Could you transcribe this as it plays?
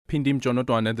Phindi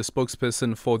Mjonondwane, the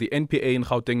spokesperson for the NPA in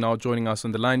Gauteng, now joining us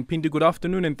on the line. Phindi, good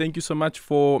afternoon, and thank you so much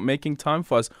for making time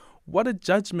for us. What a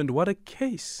judgment, what a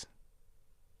case.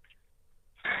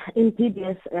 Indeed,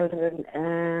 yes,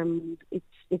 Eldrin.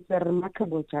 It's a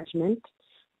remarkable judgment.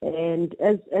 And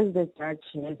as the judge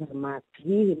has remarked,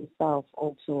 he himself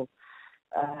also,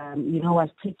 was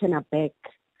taken aback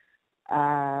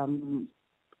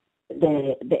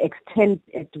the extent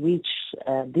at which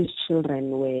these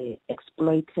children were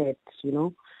exploited,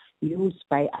 used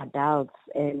by adults,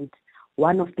 and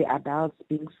one of the adults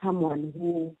being someone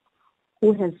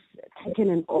who has taken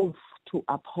an oath to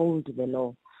uphold the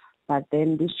law. But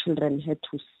then these children had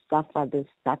to suffer this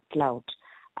dark cloud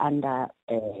under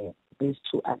these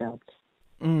two adults.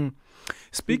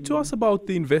 Speak to us about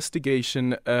the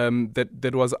investigation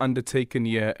that was undertaken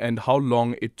here and how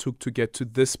long it took to get to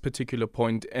this particular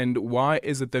point, and why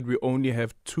is it that we only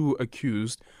have two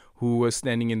accused who were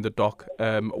standing in the dock,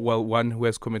 while one who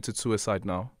has committed suicide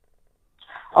now?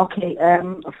 Okay,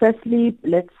 firstly,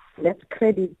 let's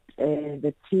credit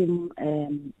the team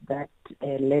that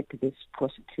led this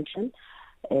prosecution,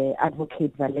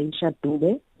 Advocate Valencia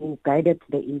Dube, who guided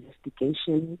the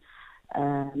investigation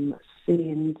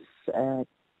since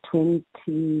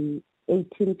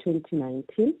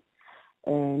 2018-2019,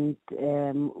 and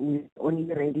we're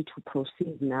only ready to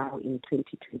proceed now in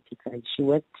 2023. She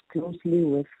worked closely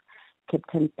with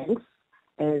Captain Banks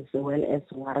as well as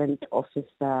Warrant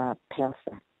Officer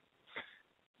Pelser.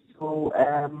 So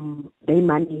they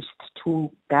managed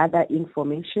to gather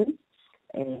information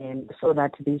so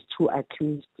that these two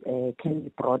accused can be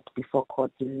brought before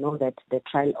court. You know that the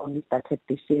trial only started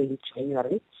this year in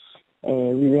January.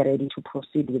 We were ready to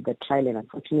proceed with the trial, and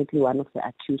unfortunately one of the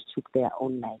accused took their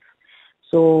own life.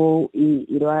 So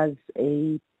it was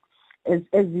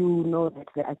as you know, that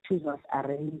the accused was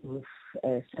arraigned with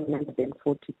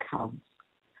 740 counts.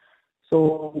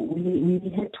 So we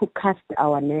had to cast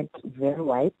our net very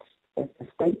wide as a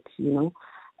state,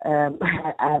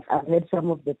 I've heard some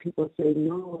of the people say,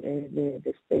 no,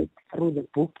 the state threw the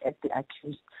book at the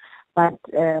accused, but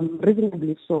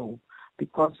reasonably so,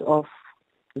 because of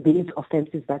these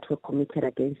offenses that were committed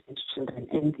against these children.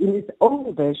 And in his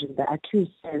own version, the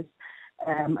accused says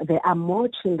there are more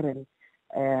children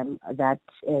that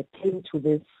came to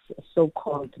this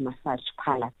so-called massage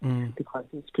parlor, because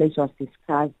this place was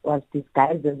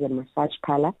disguised as a massage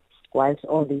parlor whilst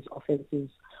all these offenses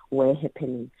were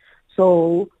happening.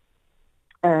 So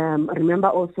remember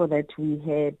also that we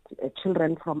had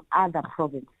children from other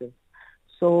provinces.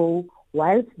 So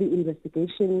whilst the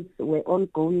investigations were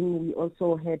ongoing, we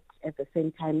also had at the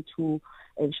same time to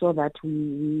ensure that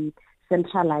we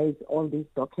centralize all these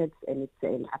dockets, and it's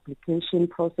an application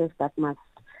process that must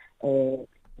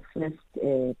first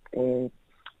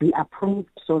be approved,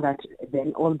 so that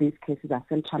then all these cases are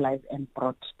centralized and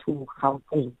brought to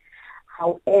Gauteng.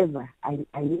 However, I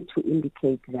need to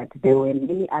indicate that there were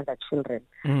many other children.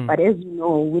 But as you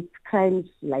know, with crimes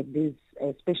like this,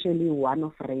 especially one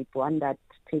of rape, one that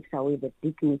takes away the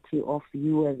dignity of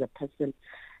you as a person,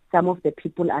 some of the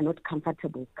people are not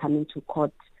comfortable coming to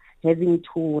court, having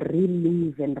to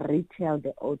relive and retell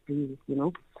the ordeal,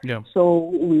 Yeah.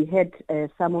 So we had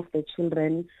some of the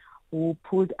children who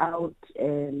pulled out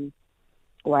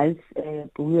whilst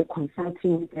we were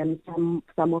consulting them.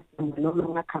 Some of them were no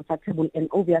longer comfortable, and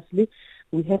obviously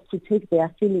we have to take their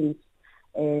feelings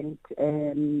and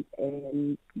the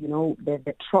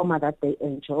trauma that they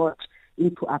endured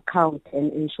into account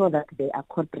and ensure that they are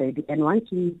court ready. And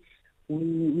once we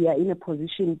are in a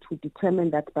position to determine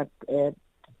that, but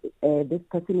this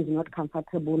person is not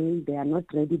comfortable, they are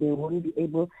not ready, they won't be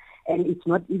able, and it's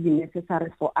not even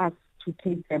necessary for us to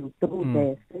take them through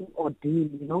the same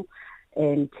ordeal,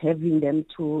 and having them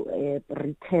to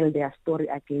retell their story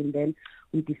again. Then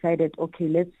we decided, okay,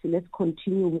 let's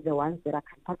continue with the ones that are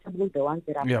comfortable, the ones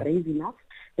that are brave enough,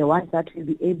 the ones that will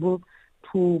be able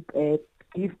to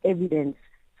give evidence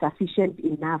sufficient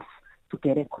enough to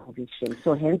get a conviction.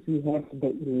 So hence we have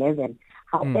the 11.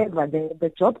 However,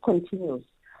 the job continues,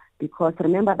 because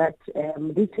remember that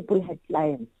these people had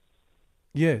clients.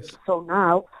 Yes. So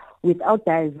now, without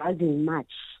divulging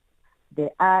much,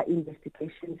 there are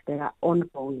investigations that are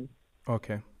ongoing.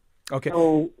 Okay.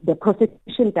 So the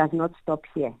prosecution does not stop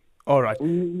here. All right.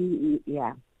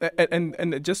 Yeah.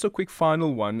 And just a quick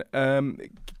final one.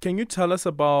 Can you tell us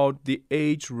about the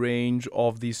age range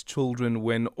of these children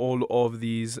when all of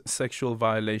these sexual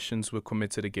violations were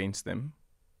committed against them?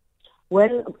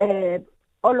 Well,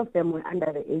 all of them were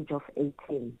under the age of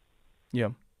 18.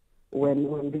 Yeah.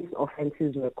 When these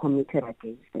offenses were committed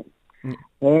against them.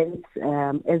 Hence,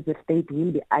 as the state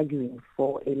will be arguing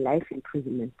for a life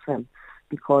imprisonment term,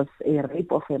 because a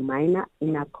rape of a minor,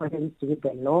 in accordance with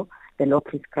the law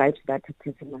prescribes that a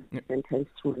person must be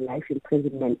sentenced to life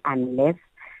imprisonment unless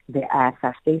there are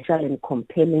substantial and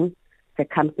compelling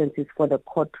circumstances for the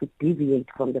court to deviate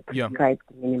from the prescribed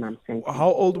minimum sentence.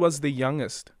 How old was the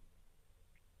youngest?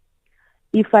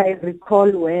 If I recall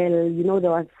well,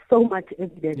 there was so much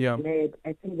evidence made.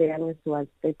 I think the youngest was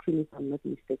 13, if I'm not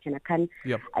mistaken.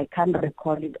 I can't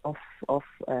recall it off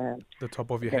the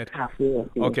top of your head. Yes.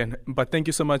 Okay, but thank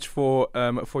you so much for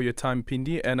your time,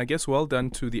 Phindi, and I guess well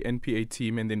done to the NPA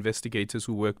team and the investigators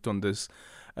who worked on this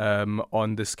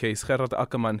case. Gerhard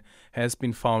Ackerman has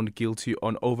been found guilty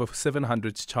on over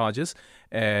 700 charges,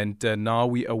 and now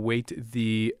we await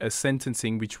the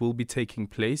sentencing, which will be taking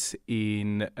place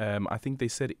in, I think they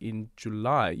said in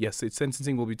July. Yes,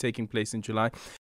 sentencing will be taking place in July.